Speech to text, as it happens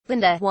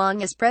Linda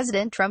Huang, as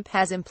President Trump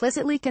has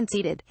implicitly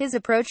conceded his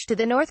approach to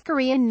the North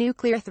Korean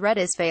nuclear threat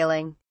is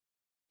failing.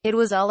 It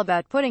was all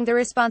about putting the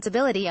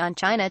responsibility on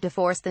China to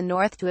force the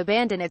North to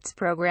abandon its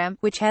program,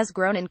 which has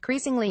grown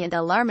increasingly and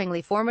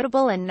alarmingly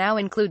formidable and now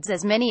includes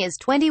as many as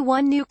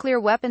 21 nuclear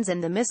weapons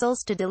and the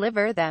missiles to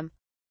deliver them.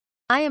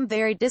 "I am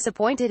very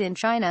disappointed in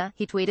China,"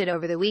 he tweeted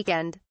over the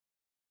weekend.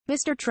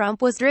 Mr.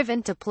 Trump was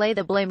driven to play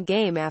the blame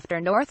game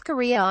after North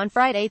Korea on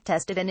Friday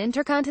tested an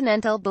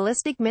intercontinental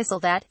ballistic missile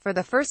that, for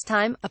the first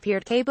time,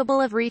 appeared capable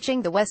of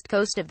reaching the west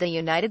coast of the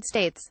United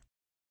States.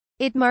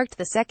 It marked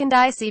the second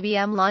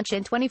ICBM launch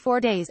in 24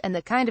 days, and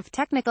the kind of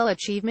technical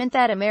achievement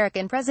that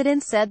American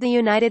presidents said the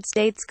United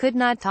States could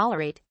not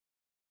tolerate.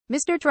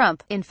 Mr.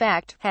 Trump, in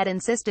fact, had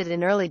insisted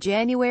in early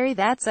January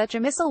that such a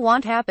missile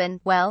won't happen.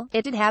 Well,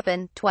 it did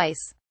happen,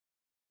 twice.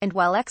 And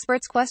while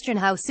experts question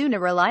how soon a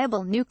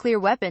reliable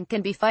nuclear weapon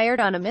can be fired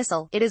on a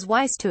missile, it is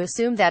wise to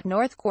assume that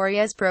North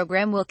Korea's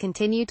program will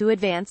continue to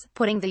advance,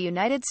 putting the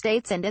United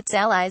States and its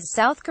allies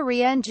South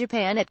Korea and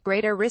Japan at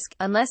greater risk,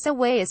 unless a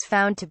way is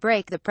found to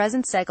break the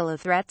present cycle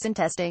of threats and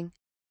testing.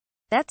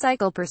 That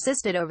cycle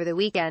persisted over the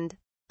weekend.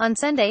 On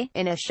Sunday,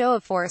 in a show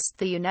of force,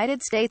 the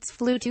United States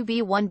flew two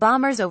B-1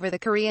 bombers over the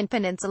Korean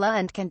peninsula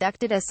and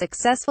conducted a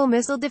successful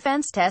missile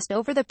defense test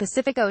over the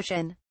Pacific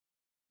Ocean.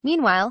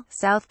 Meanwhile,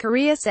 South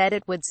Korea said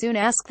it would soon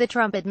ask the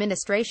Trump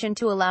administration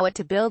to allow it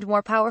to build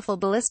more powerful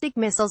ballistic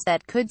missiles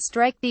that could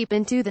strike deep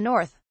into the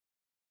north.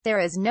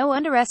 There is no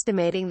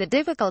underestimating the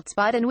difficult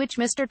spot in which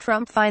Mr.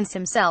 Trump finds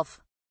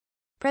himself.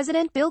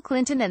 President Bill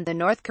Clinton and the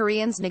North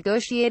Koreans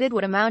negotiated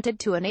what amounted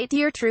to an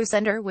 8-year truce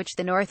under which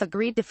the North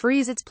agreed to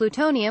freeze its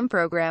plutonium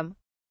program.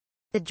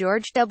 The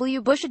George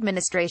W. Bush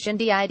administration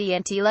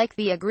didn't like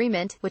the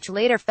agreement, which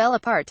later fell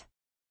apart.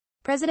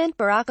 President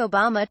Barack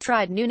Obama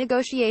tried new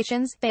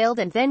negotiations, failed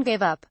and then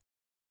gave up.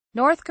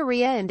 North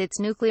Korea and its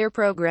nuclear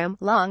program,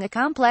 long a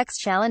complex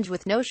challenge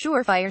with no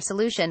surefire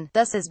solution,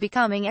 thus is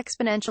becoming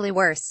exponentially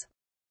worse.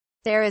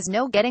 There is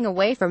no getting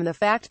away from the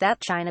fact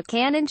that China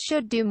can and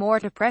should do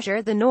more to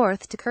pressure the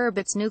North to curb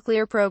its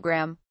nuclear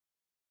program.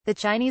 The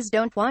Chinese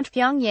don't want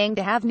Pyongyang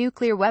to have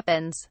nuclear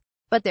weapons.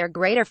 But their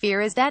greater fear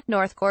is that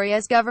North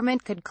Korea's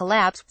government could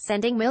collapse,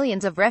 sending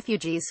millions of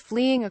refugees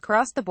fleeing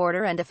across the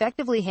border and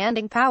effectively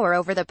handing power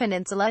over the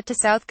peninsula to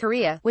South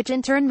Korea, which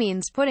in turn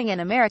means putting an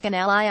American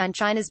ally on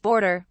China's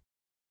border.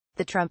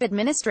 The Trump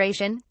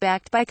administration,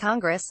 backed by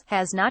Congress,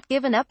 has not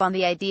given up on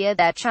the idea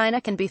that China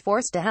can be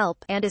forced to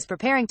help, and is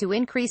preparing to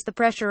increase the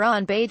pressure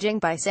on Beijing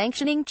by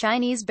sanctioning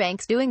Chinese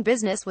banks doing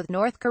business with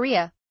North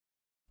Korea.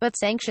 But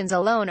sanctions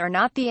alone are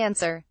not the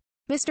answer.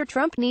 Mr.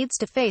 Trump needs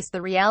to face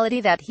the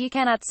reality that he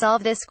cannot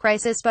solve this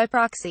crisis by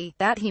proxy,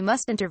 that he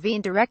must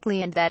intervene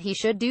directly and that he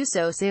should do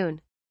so soon.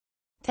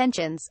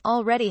 Tensions,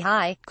 already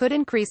high, could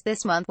increase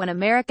this month when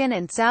American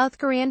and South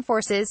Korean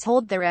forces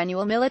hold their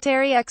annual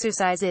military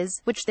exercises,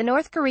 which the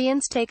North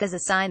Koreans take as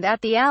a sign that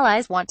the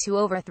allies want to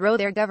overthrow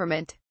their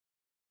government.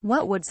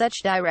 What would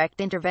such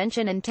direct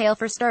intervention entail?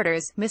 For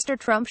starters, Mr.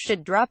 Trump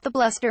should drop the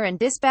bluster and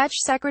dispatch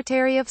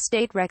Secretary of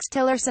State Rex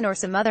Tillerson or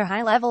some other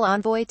high-level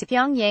envoy to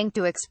Pyongyang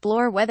to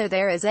explore whether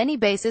there is any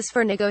basis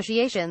for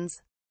negotiations.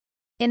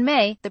 In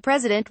May, the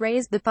president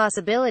raised the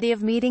possibility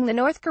of meeting the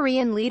North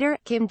Korean leader,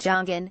 Kim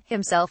Jong-un,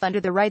 himself under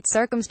the right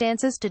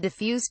circumstances to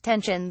defuse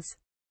tensions.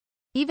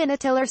 Even a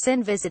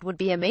Tillerson visit would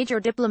be a major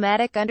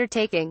diplomatic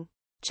undertaking.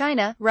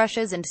 China,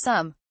 Russia's and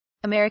some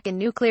American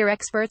nuclear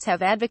experts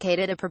have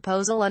advocated a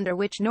proposal under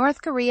which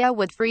North Korea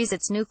would freeze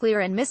its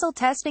nuclear and missile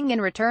testing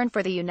in return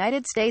for the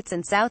United States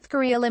and South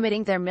Korea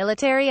limiting their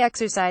military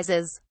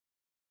exercises.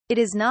 It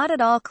is not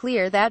at all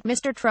clear that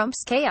Mr.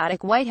 Trump's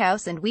chaotic White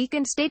House and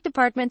weakened State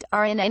Department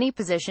are in any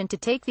position to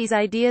take these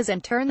ideas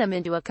and turn them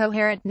into a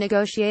coherent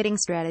negotiating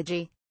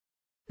strategy.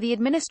 The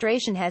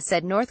administration has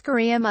said North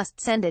Korea must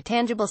send a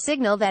tangible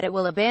signal that it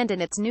will abandon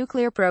its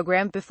nuclear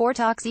program before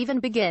talks even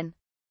begin.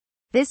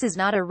 This is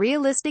not a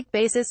realistic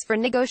basis for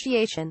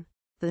negotiation.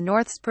 The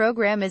North's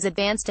program is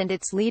advanced and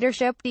its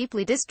leadership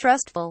deeply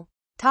distrustful.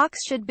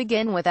 Talks should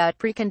begin without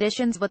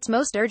preconditions. What's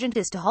most urgent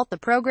is to halt the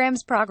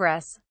program's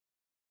progress.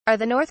 Are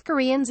the North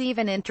Koreans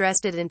even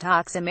interested in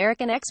talks?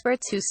 American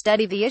experts who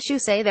study the issue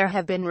say there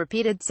have been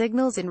repeated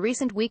signals in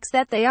recent weeks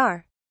that they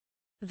are.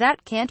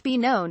 That can't be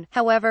known,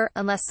 however,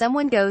 unless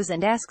someone goes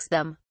and asks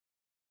them.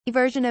 A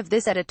version of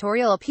this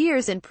editorial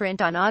appears in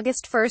print on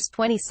August 1,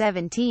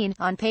 2017,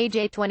 on page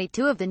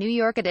 822 of the New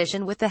York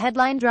edition with the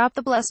headline "Drop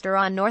the Bluster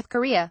on North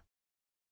Korea."